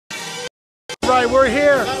right, we're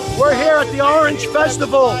here. We're here at the Orange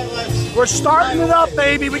Festival. We're starting it up,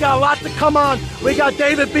 baby. We got a lot to come on. We got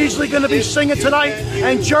David Beasley going to be singing tonight,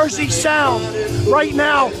 and Jersey Sound. Right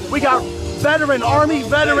now, we got veteran, Army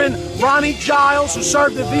veteran, Ronnie Giles, who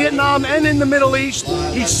served in Vietnam and in the Middle East.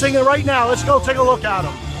 He's singing right now. Let's go take a look at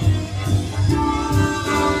him.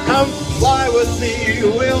 Come fly with me,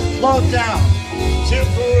 we'll float down to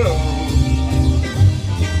Peru.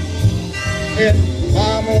 In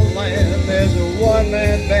Mama Land, there's a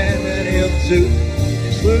one-man band and he'll toot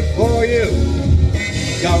his flute for you.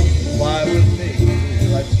 Come fly with me,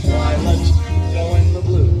 let's fly, let's go in the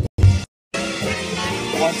blue.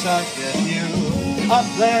 Once I get you up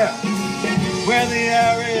there, where the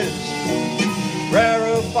air is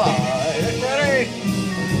rarefied, ready?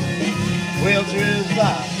 We'll drift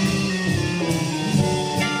by,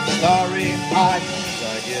 starry-eyed. Once I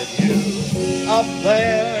get you up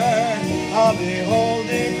there, I'll be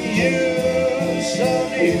holding you so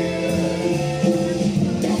near.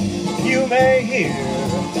 You may hear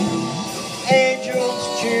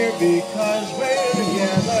angels cheer because we're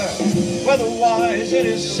together. Weatherwise, it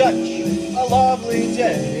is such a lovely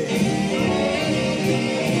day.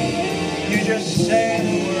 You just say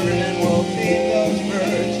the word and we'll feed those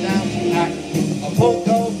birds down to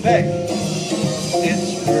Acapulco Bay.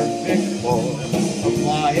 It's perfect for a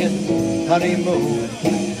flying honeymoon,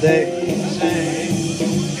 they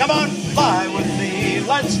say. Come on, fly with me,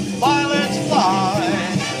 let's fly, let's fly.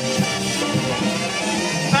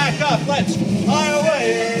 Back up, let's fly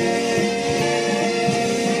away.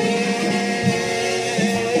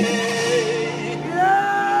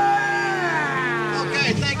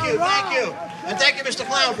 Thank you. And thank you, Mr.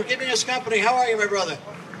 Clown, for keeping us company. How are you, my brother?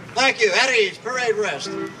 Thank you. At ease, parade rest.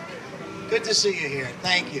 Good to see you here.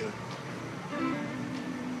 Thank you.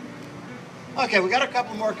 Okay, we got a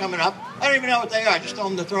couple more coming up. I don't even know what they are. Just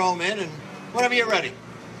told them to throw them in, and whenever you're ready,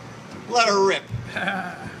 let her rip.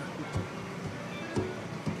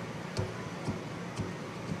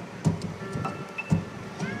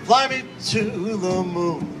 Fly me to the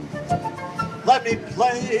moon. Let me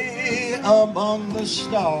play among the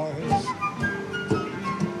stars.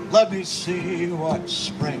 Let me see what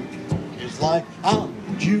spring is like on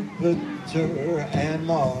Jupiter and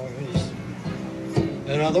Mars.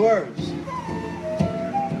 In other words,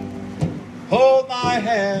 hold my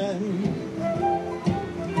hand.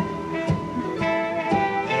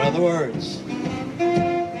 In other words,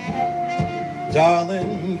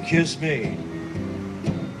 darling, kiss me.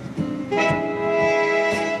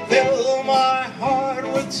 Fill my heart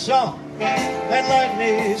with song and let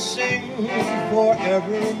me sing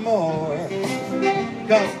forevermore.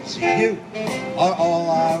 'Cause you are all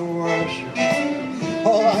I worship,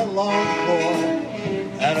 all I long for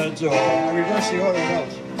and adore. I reverse the order of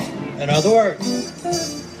notes. In other words,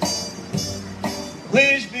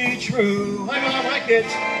 please be true. Hi, Mom, hi,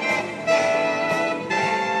 kids.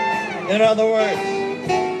 In other words,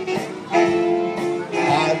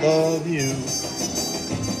 I love you.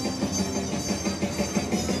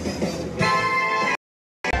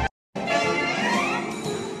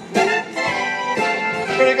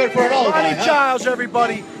 Pretty good for an old guy, Ronnie Giles,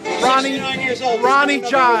 everybody. Ronnie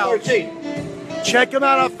Giles. Check him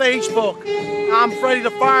out on Facebook. I'm Freddie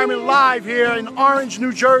the Fireman live here in Orange,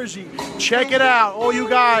 New Jersey. Check it out, all you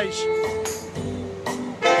guys.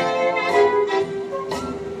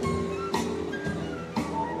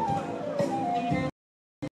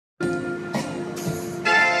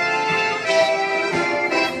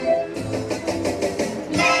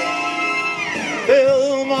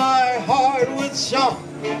 Fill my heart with song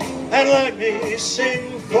and let me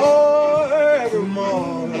sing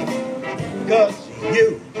forevermore. 'Cause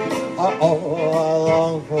you are all I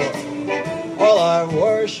long for, all I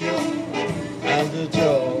worship and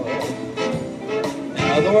adore.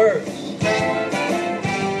 In other words,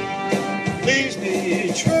 please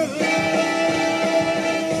be true.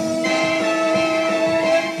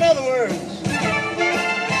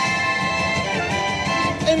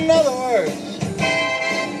 In other words,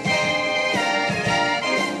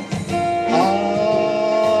 I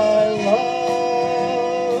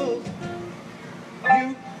love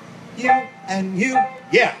you, and you.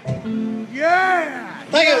 Yeah. Yeah.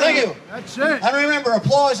 Thank you, thank you. That's it. And remember,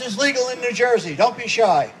 applause is legal in New Jersey. Don't be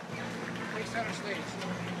shy. Take center stage.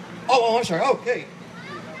 Oh, I'm sorry. Okay.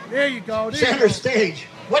 There you go. Center stage.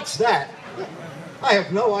 What's that? I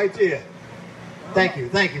have no idea. Thank you,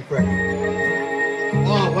 Fred.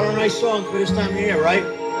 Oh, what a nice song for this time of year, right?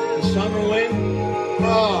 The summer wind.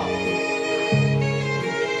 Oh.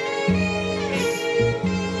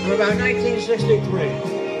 From about 1963.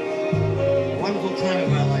 Wonderful time in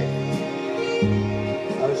my life.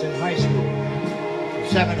 I was in high school.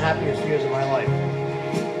 7 happiest years of my life.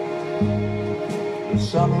 The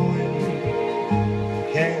summer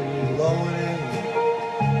wind came blowing in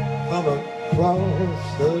from across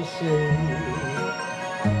the sea.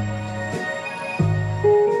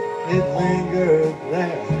 It lingered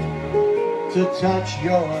there to touch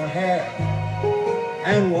your hair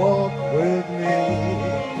and walk with me.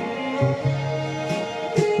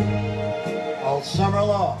 All summer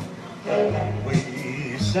long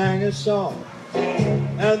we sang a song,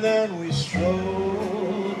 and then we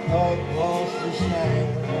strolled across the sand.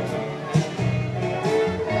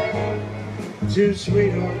 Two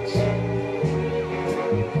sweethearts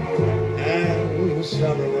and the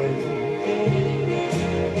summer wind.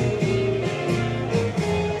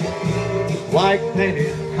 Like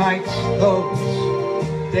painted kites, those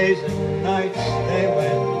days and nights they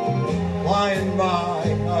went flying by.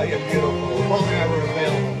 Oh, you're beautiful, if only I were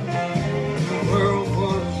available. The world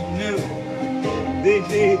was new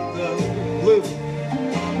beneath the blue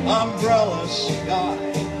umbrella sky.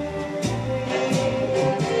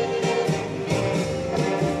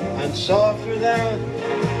 And softer than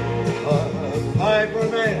a piper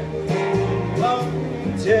man, one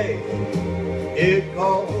day it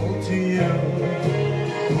called to you.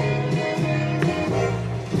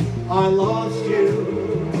 I lost you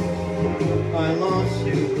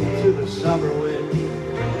to the summer wind.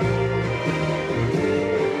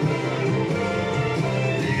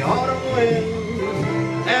 The autumn wind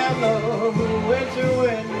and the winter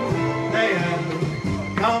wind, they have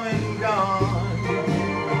come and gone.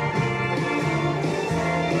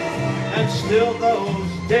 And still those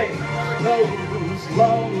days, those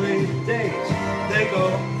lonely days, they go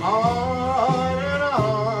on and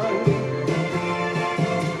on.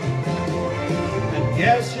 And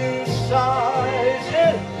guess who sighs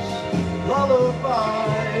his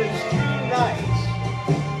lullabies through nights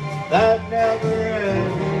that never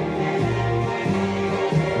end?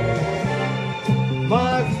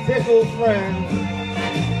 My fickle friend,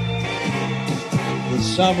 the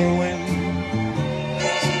summer wind.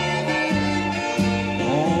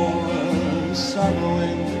 Oh, the summer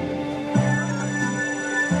wind.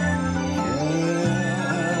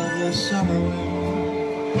 Yeah, the summer wind.